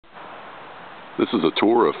This is a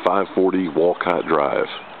tour of 540 Walcott Drive.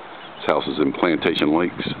 This house is in Plantation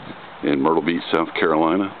Lakes in Myrtle Beach, South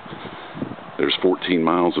Carolina. There's 14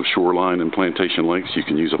 miles of shoreline in Plantation Lakes. You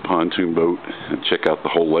can use a pontoon boat and check out the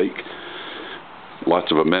whole lake.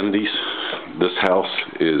 Lots of amenities. This house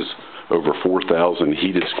is over 4,000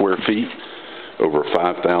 heated square feet, over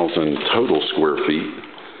 5,000 total square feet.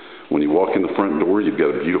 When you walk in the front door, you've got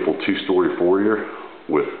a beautiful two-story foyer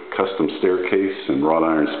with custom staircase and wrought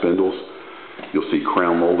iron spindles. You'll see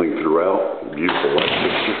crown molding throughout, beautiful light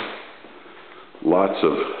fixture. Lots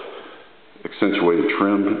of accentuated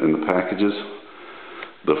trim in the packages.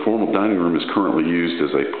 The formal dining room is currently used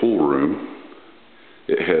as a pool room.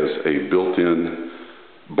 It has a built-in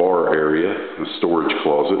bar area, a storage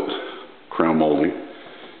closet, crown molding.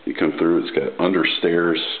 You come through, it's got under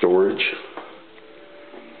stairs storage.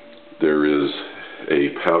 There is a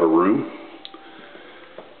powder room.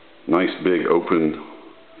 Nice big open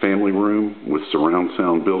family room with surround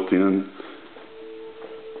sound built in.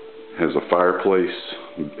 Has a fireplace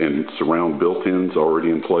and surround built-ins already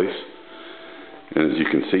in place. And as you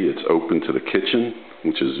can see, it's open to the kitchen,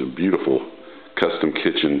 which is a beautiful custom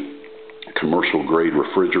kitchen, commercial grade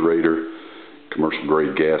refrigerator, commercial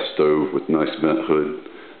grade gas stove with nice vent hood,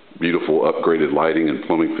 beautiful upgraded lighting and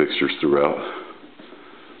plumbing fixtures throughout.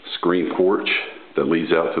 Screen porch that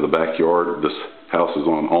leads out to the backyard. This house is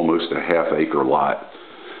on almost a half-acre lot.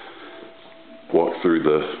 Walk through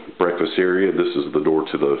the breakfast area. This is the door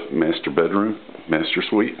to the master bedroom, master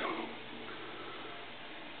suite.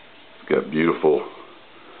 It's got beautiful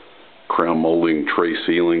crown molding tray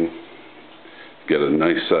ceiling. Got a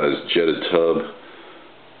nice sized jetted tub.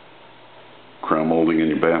 Crown molding in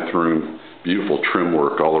your bathroom. Beautiful trim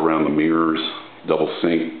work all around the mirrors. Double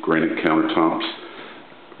sink, granite countertops.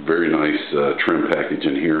 Very nice trim package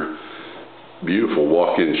in here. Beautiful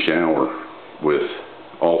walk-in shower with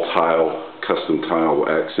all tile, custom tile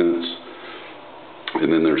accents.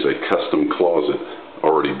 And then there's a custom closet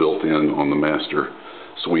already built in on the master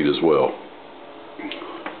suite as well.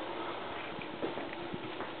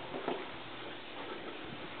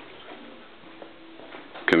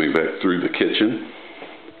 Coming back through the kitchen,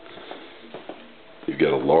 you've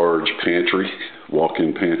got a large pantry,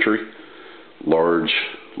 walk-in pantry, large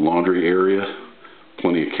laundry area,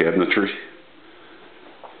 plenty of cabinetry.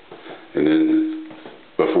 And then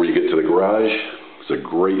before you get to the garage, it's a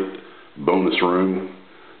great bonus room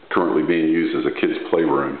currently being used as a kids'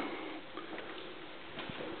 playroom.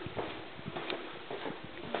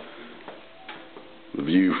 The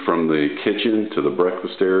view from the kitchen to the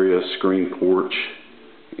breakfast area, screen porch,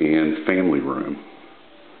 and family room.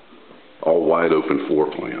 All wide open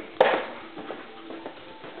floor plan.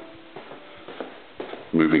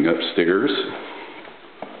 Moving upstairs.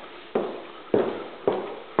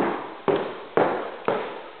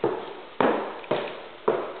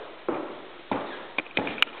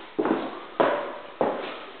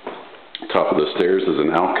 Top of the stairs is an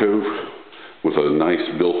alcove with a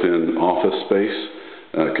nice built-in office space.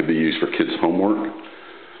 It could be used for kids' homework.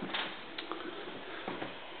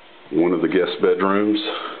 One of the guest bedrooms.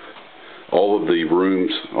 All of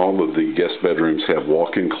the guest bedrooms have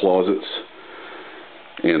walk-in closets,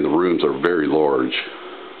 and the rooms are very large.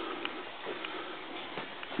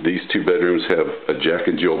 These two bedrooms have a Jack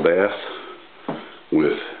and Jill bath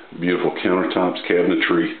with beautiful countertops,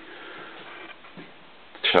 cabinetry,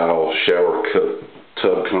 tile shower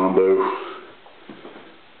tub combo.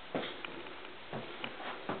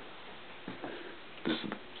 This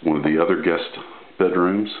is one of the other guest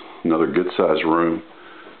bedrooms, another good sized room.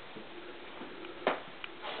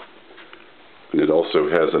 And it also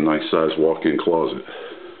has a nice sized walk-in closet.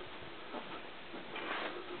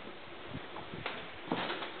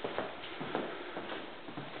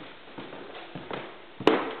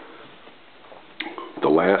 The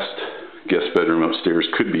last guest bedroom upstairs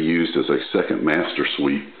could be used as a second master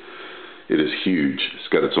suite. It is huge. It's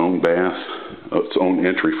got its own bath, its own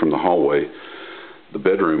entry from the hallway. The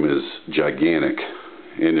bedroom is gigantic,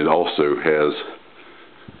 and it also has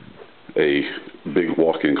a big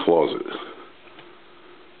walk-in closet.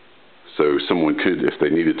 So someone could, if they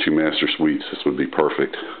needed two master suites, this would be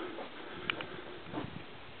perfect.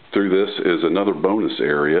 Through this is another bonus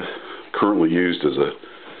area, currently used as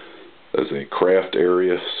a craft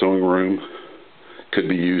area, sewing room. Could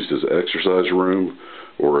be used as an exercise room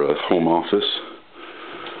or a home office.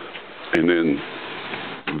 And then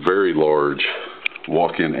very large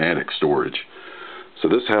walk-in attic storage. So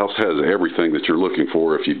this house has everything that you're looking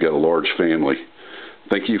for if you've got a large family.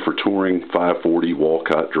 Thank you for touring 540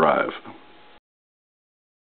 Walcott Drive.